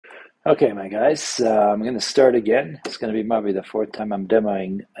Okay, my guys, I'm going to start again. It's going to be probably the fourth time I'm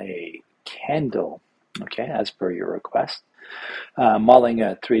demoing a candle, okay, as per your request. Modeling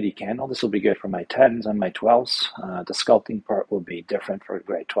a 3D candle. This will be good for my 10s and my 12s. The sculpting part will be different for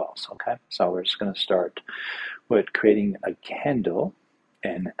grade 12s, okay? So we're just going to start with creating a candle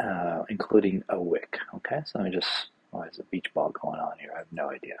and including a wick, okay? So let me just, why is a beach ball going on here? I have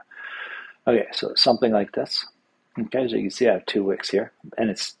no idea. Okay, so something like this. Okay, so you can see I have two wicks here, and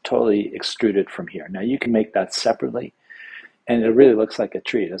it's totally extruded from here. Now you can make that separately, and it really looks like a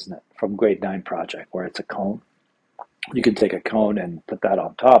tree, doesn't it? From grade 9 project, where it's a cone. You can take a cone and put that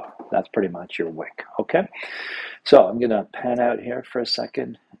on top. That's pretty much your wick, okay? So I'm gonna pan out here for a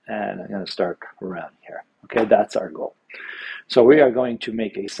second, and I'm gonna start around here. Okay, that's our goal. So we are going to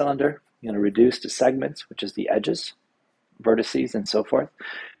make a cylinder. I'm gonna reduce the segments, which is the edges, vertices, and so forth.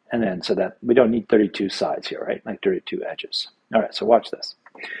 And then so that we don't need 32 sides here, right? Like 32 edges. All right, so watch this.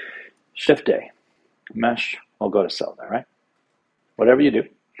 Shift A, mesh, we'll go to cylinder, right? Whatever you do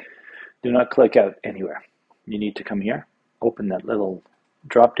not click out anywhere. You need to come here, open that little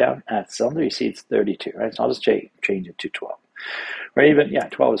drop down at cylinder. You see it's 32, right? So I'll just change it to 12. Or even, yeah,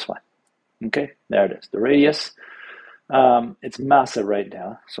 12 is fine. Okay, there it is. The radius, it's massive right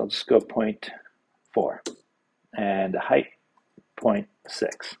now. So I'll just go 0.4. And the height, 0.6.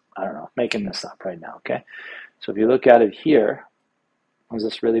 I don't know, making this up right now, okay? So if you look at it here, does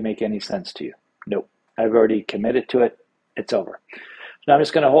this really make any sense to you? Nope. I've already committed to it. It's over. So now I'm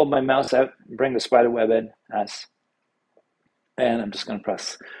just going to hold my mouse out, bring the spider web in, S, and I'm just going to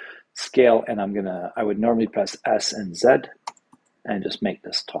press scale, and I would normally press S and Z, and just make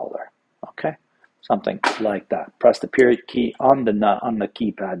this taller, okay? Something like that. Press the period key on the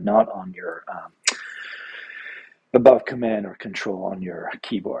keypad, not on your above command or control on your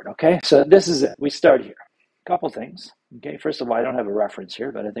keyboard, okay? So this is it. We start here. A couple things, okay? First of all, I don't have a reference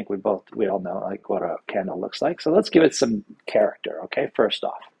here, but I think we all know like what a candle looks like. So let's give it some character, okay? First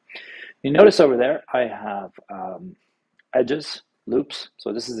off, you notice over there I have edges, loops.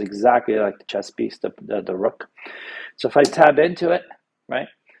 So this is exactly like the chess piece, the rook. So if I tab into it, right,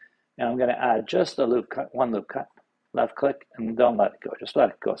 and I'm going to add just a loop cut, one loop cut. Left click and don't let it go. Just let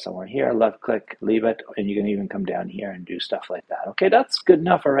it go somewhere here. Left click, leave it, and you can even come down here and do stuff like that. Okay, that's good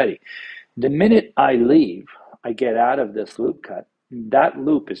enough already. The minute I leave, I get out of this loop cut, that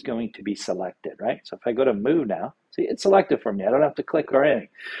loop is going to be selected, right? So if I go to move now, see, it's selected for me. I don't have to click or anything.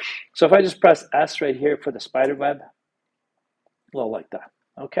 So if I just press S right here for the spider web, well, like that,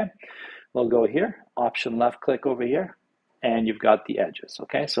 okay? We'll go here, option left click over here, and you've got the edges,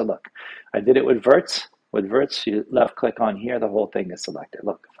 okay? So look, I did it with verts. With verts, you left click on here, the whole thing is selected.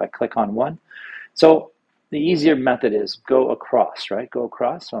 Look, if I click on one, so the easier method is go across, right? Go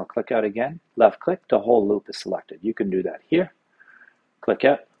across, so I'll click out again, left click, the whole loop is selected. You can do that here, click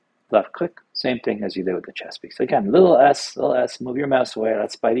out, left click, same thing as you did with the chess piece. Again, little S, move your mouse away,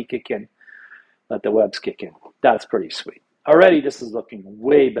 let Spidey kick in, let the webs kick in. That's pretty sweet. Already this is looking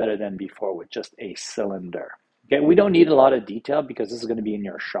way better than before with just a cylinder. Okay, we don't need a lot of detail because this is going to be in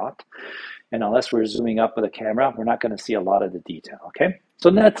your shot. And unless we're zooming up with a camera, we're not going to see a lot of the detail, okay? So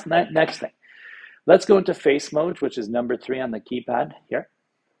that's next thing. Let's go into face mode, which is number 3 on the keypad here,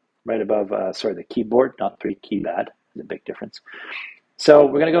 right above, the keyboard, not 3, keypad. There's a big difference. So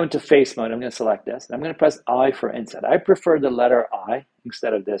we're going to go into face mode. I'm going to select this. I'm going to press I for inset. I prefer the letter I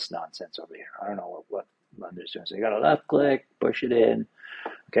instead of this nonsense over here. I don't know what Blender's doing. So you got to left click, push it in.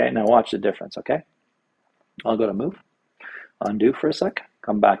 Okay, now watch the difference, okay? I'll go to move, undo for a sec,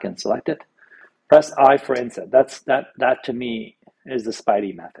 come back and select it. Press I for inset. That to me is the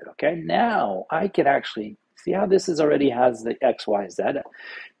Spidey method, okay? Now I can actually see how this already has the X, Y, Z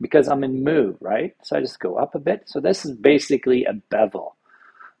because I'm in move, right? So I just go up a bit. So this is basically a bevel,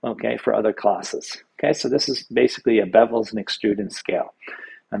 okay, for other classes. Okay, so this is basically a bevels and extrude and scale.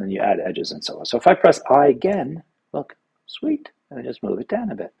 And then you add edges and so on. So if I press I again, look, sweet, and I just move it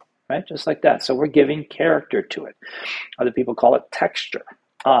down a bit, right? Just like that. So we're giving character to it. Other people call it texture.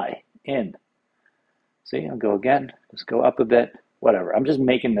 I, in. See, I'll go again, just go up a bit, whatever. I'm just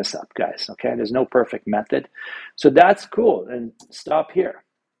making this up, guys, okay? There's no perfect method. So that's cool, and stop here.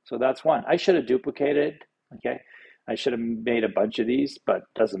 So that's one. I should have duplicated, okay? I should have made a bunch of these,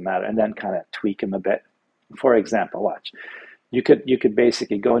 but doesn't matter, and then kind of tweak them a bit. For example, watch. You could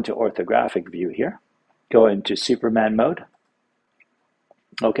basically go into orthographic view here, go into Superman mode,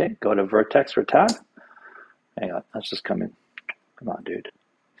 okay? Go to vertex for tab. Hang on, let's just come in. Come on, dude.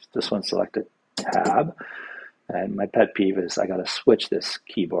 This one's selected. Tab, and my pet peeve is I got to switch this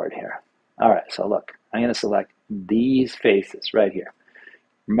keyboard here. All right, so look, I'm going to select these faces right here.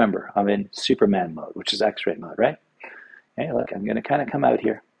 Remember, I'm in Superman mode, which is X-ray mode, right? Okay, look, I'm going to kind of come out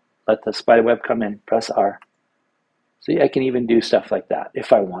here, let the spider web come in, press R. See, I can even do stuff like that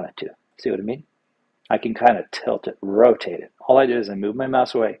if I wanted to. See what I mean? I can kind of tilt it, rotate it. All I do is I move my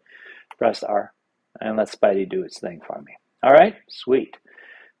mouse away, press R, and let Spidey do its thing for me. All right, sweet.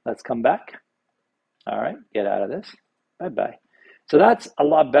 Let's come back. All right, get out of this. Bye-bye. So that's a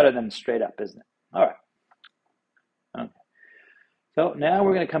lot better than straight up, isn't it? All right. Okay. So now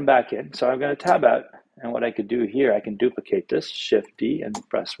we're going to come back in. So I'm going to tab out. And what I could do here, I can duplicate this, Shift D and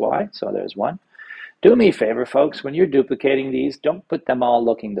press Y. So there's one. Do me a favor, folks. When you're duplicating these, don't put them all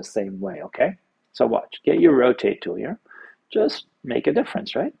looking the same way, okay? So watch. Get your rotate tool here. Just make a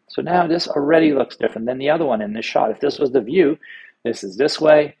difference, right? So now this already looks different than the other one in this shot. If this was the view, this is this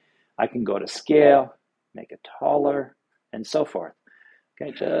way. I can go to scale, make it taller, and so forth.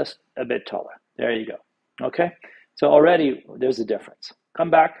 Okay, just a bit taller. There you go. Okay, so already there's a difference. Come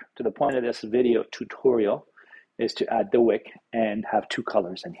back to the point of this video tutorial is to add the wick and have two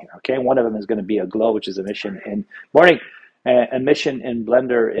colors in here. Okay, one of them is going to be a glow, which is emission in morning. Emission in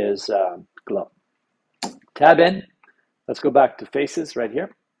Blender is glow. Tab in. Let's go back to faces right here.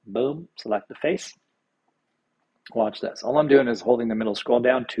 Boom, select the face. Watch this. All I'm doing is holding the middle scroll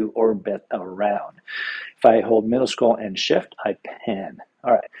down to orbit around. If I hold middle scroll and shift, I pan.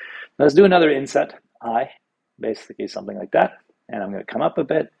 All right, let's do another inset. Basically something like that. And I'm going to come up a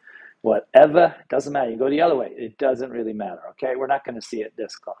bit. Whatever, it doesn't matter. You go the other way. It doesn't really matter, okay? We're not going to see it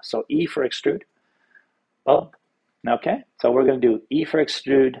this close. So E for extrude. Boom. Okay, so we're going to do E for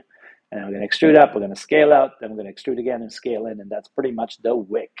extrude. And we're going to extrude up. We're going to scale out. Then we're going to extrude again and scale in. And that's pretty much the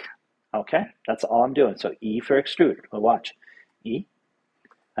wick. Okay, that's all I'm doing. So E for extrude. Well, watch. E.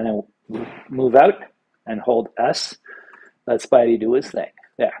 And then move out and hold S. Let Spidey do his thing.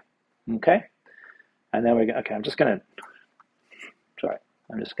 There. Okay. And then we're going to, okay, I'm just going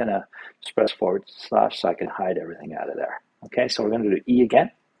to press forward slash so I can hide everything out of there. Okay, so we're going to do E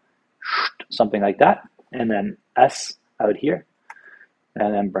again. Something like that. And then S out here.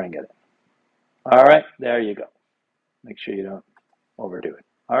 And then bring it in. All right, there you go. Make sure you don't overdo it.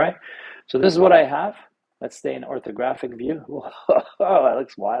 All right, so this is what I have. Let's stay in orthographic view. Oh, that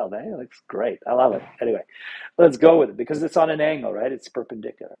looks wild, eh? It looks great. I love it. Anyway, let's go with it because it's on an angle, right? It's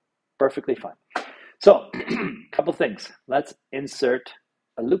perpendicular. Perfectly fine. So, a couple things. Let's insert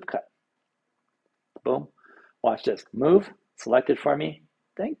a loop cut. Boom. Watch this. Move. Select it for me.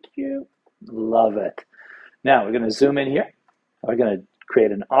 Thank you. Love it. Now, we're going to zoom in here. We're going to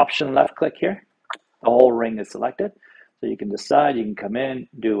create an option left click here. The whole ring is selected. So you can decide, you can come in,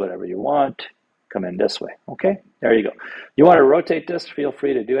 do whatever you want, come in this way. Okay, there you go. You want to rotate this, feel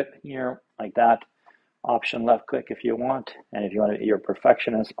free to do it here like that. Option left click if you want. And if you want to, you're a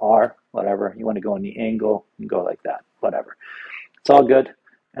perfectionist, R, whatever. You want to go in the angle, and go like that, whatever. It's all good.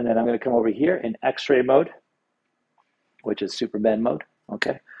 And then I'm going to come over here in X-ray mode, which is super bend mode.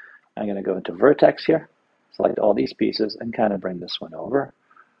 Okay, I'm going to go into vertex here, select all these pieces, and kind of bring this one over.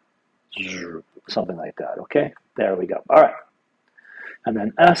 Something like that, okay? There we go. All right. And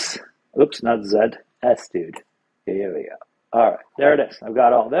then S, oops, not Z, S, dude. Here we go. All right, there it is. I've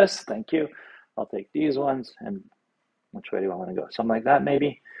got all this. Thank you. I'll take these ones, and which way do I want to go? Something like that,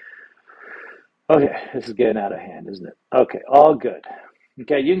 maybe? Okay, this is getting out of hand, isn't it? Okay, all good.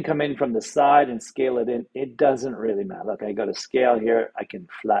 Okay, you can come in from the side and scale it in. It doesn't really matter. Look, I go to scale here. I can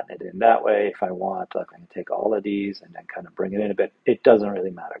flatten it in that way if I want. Look, I can take all of these and then kind of bring it in a bit. It doesn't really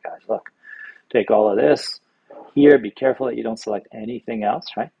matter, guys. Look, take all of this here. Be careful that you don't select anything else,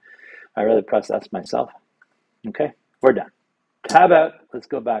 right? I really press S myself. Okay, we're done. Tab out. Let's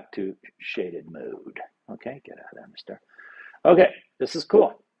go back to shaded mode. Okay, get out of there, mister. Okay, this is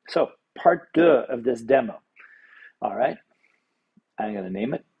cool. So, part 2 of this demo. All right. I'm going to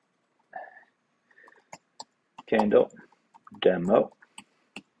name it Candle Demo.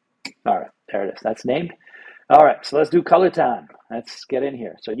 All right, there it is. That's named. All right, so let's do color time. Let's get in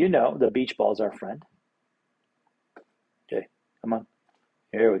here. So you know the beach ball is our friend. Okay, come on.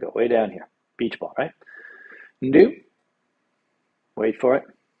 Here we go, way down here. Beach ball, right? New. Wait for it.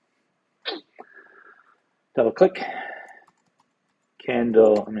 Double click.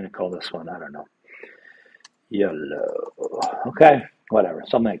 Candle, I'm going to call this one, I don't know. Yellow. Okay, whatever,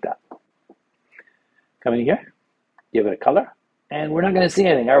 something like that. Come in here, give it a color, and we're not going to see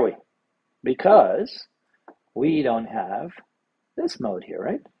anything, are we? Because we don't have this mode here,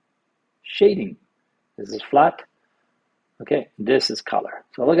 right? Shading. This is flat. Okay, this is color.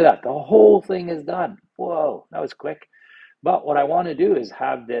 So look at that. The whole thing is done. Whoa, that was quick. But what I want to do is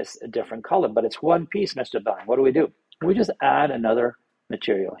have this a different color, but it's one piece, Mr. Balian. What do? We just add another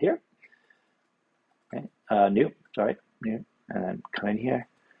material here. Okay, new, and then come in here.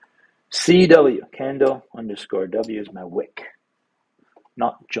 CW, candle underscore W is my wick.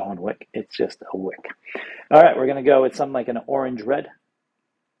 not John Wick. It's just a wick. All right, we're going to go with something like an orange red.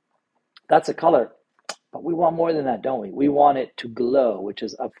 That's a color, but we want more than that, don't we? We want it to glow, which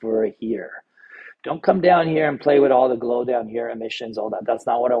is up for here. Don't come down here and play with all the glow down here, emissions, all that. That's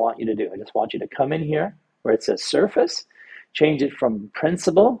not what I want you to do. I just want you to come in here where it says surface, change it from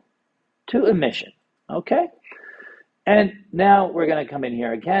principal to emission, okay? And now we're going to come in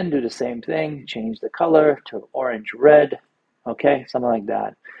here again, do the same thing, change the color to orange red, okay, something like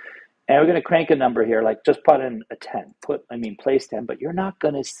that. And we're going to crank a number here, like just put in a 10, place 10, but you're not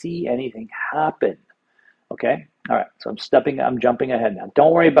going to see anything happen, okay? All right, so I'm jumping ahead now.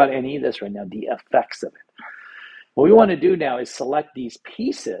 Don't worry about any of this right now, the effects of it. What we want to do now is select these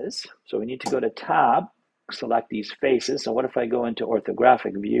pieces. So we need to go to tab, select these faces. So what if I go into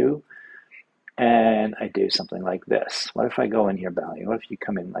orthographic view and I do something like this? What if I go in here, Balian? What if you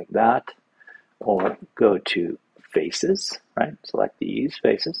come in like that? Or go to faces, right? Select these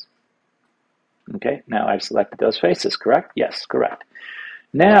faces. Okay, now I've selected those faces, correct? Yes, correct.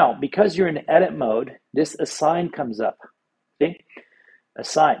 Now, because you're in edit mode, this assign comes up. See?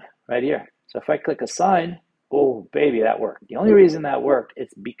 Assign, right here. So if I click assign, oh, baby, that worked. The only reason that worked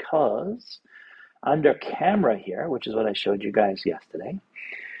is because under camera here, which is what I showed you guys yesterday,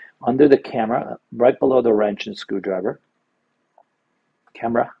 under the camera, right below the wrench and screwdriver,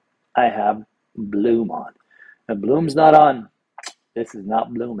 camera, I have bloom on. The bloom's not on. This is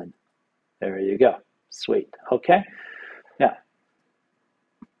not blooming. There you go. Sweet. Okay. Now,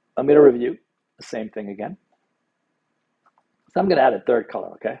 I'm going to review the same thing again. So I'm going to add a third color,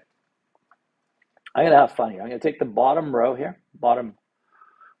 okay? I'm going to have fun here. I'm going to take the bottom row here, bottom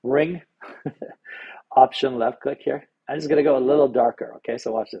ring, option left click here. I'm just going to go a little darker, okay?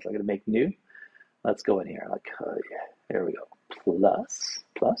 So watch this. I'm going to make new. Let's go in here. Like, oh yeah, here we go.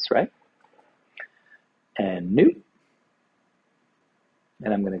 Plus, right? And new.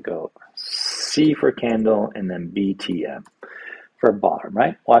 And I'm going to go C for candle and then BTM for bottom,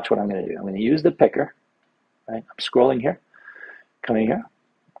 right? Watch what I'm going to do. I'm going to use the picker, right? I'm scrolling here, coming here,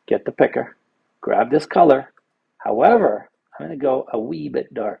 get the picker, grab this color. However, I'm going to go a wee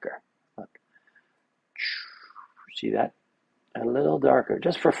bit darker. Look. See that? A little darker,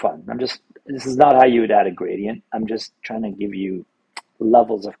 just for fun. This is not how you would add a gradient. I'm just trying to give you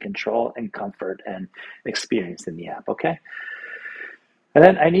levels of control and comfort and experience in the app, okay? And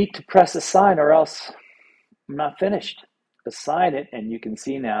then I need to press assign or else I'm not finished. Assign it, and you can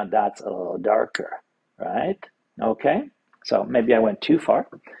see now that's a little darker, right? Okay, so maybe I went too far.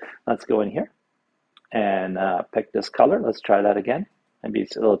 Let's go in here and pick this color. Let's try that again. Maybe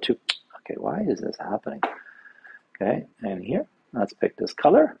it's a little too, okay, why is this happening? Okay, and here, let's pick this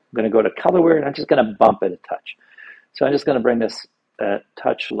color. I'm going to go to color where, and I'm just going to bump it a touch. So I'm just going to bring this a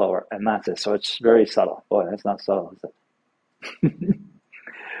touch lower, and that's it. So it's very subtle. Boy, that's not subtle, is it?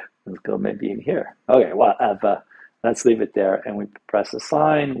 Let's go maybe in here. Okay, well, let's leave it there, and we press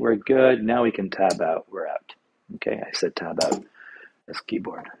assign. We're good. Now we can tab out. We're out. Okay, I said tab out. This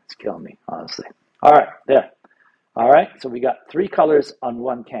keyboard, it's killing me, honestly. All right, there. All right, so we got 3 colors on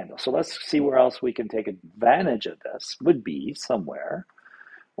one candle. So let's see where else we can take advantage of this. Would be somewhere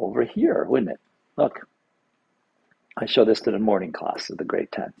over here, wouldn't it? Look, I show this to the morning class of the grade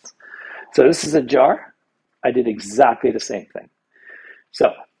 10s. So this is a jar. I did exactly the same thing.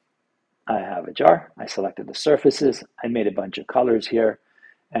 So I have a jar. I selected the surfaces. I made a bunch of colors here.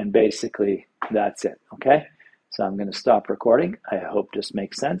 And basically, that's it, okay? So I'm going to stop recording. I hope this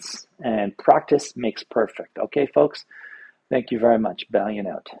makes sense. And practice makes perfect. Okay, folks? Thank you very much. Balian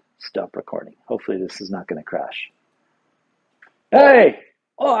out. Stop recording. Hopefully this is not going to crash. Hey!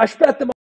 Oh, I spent the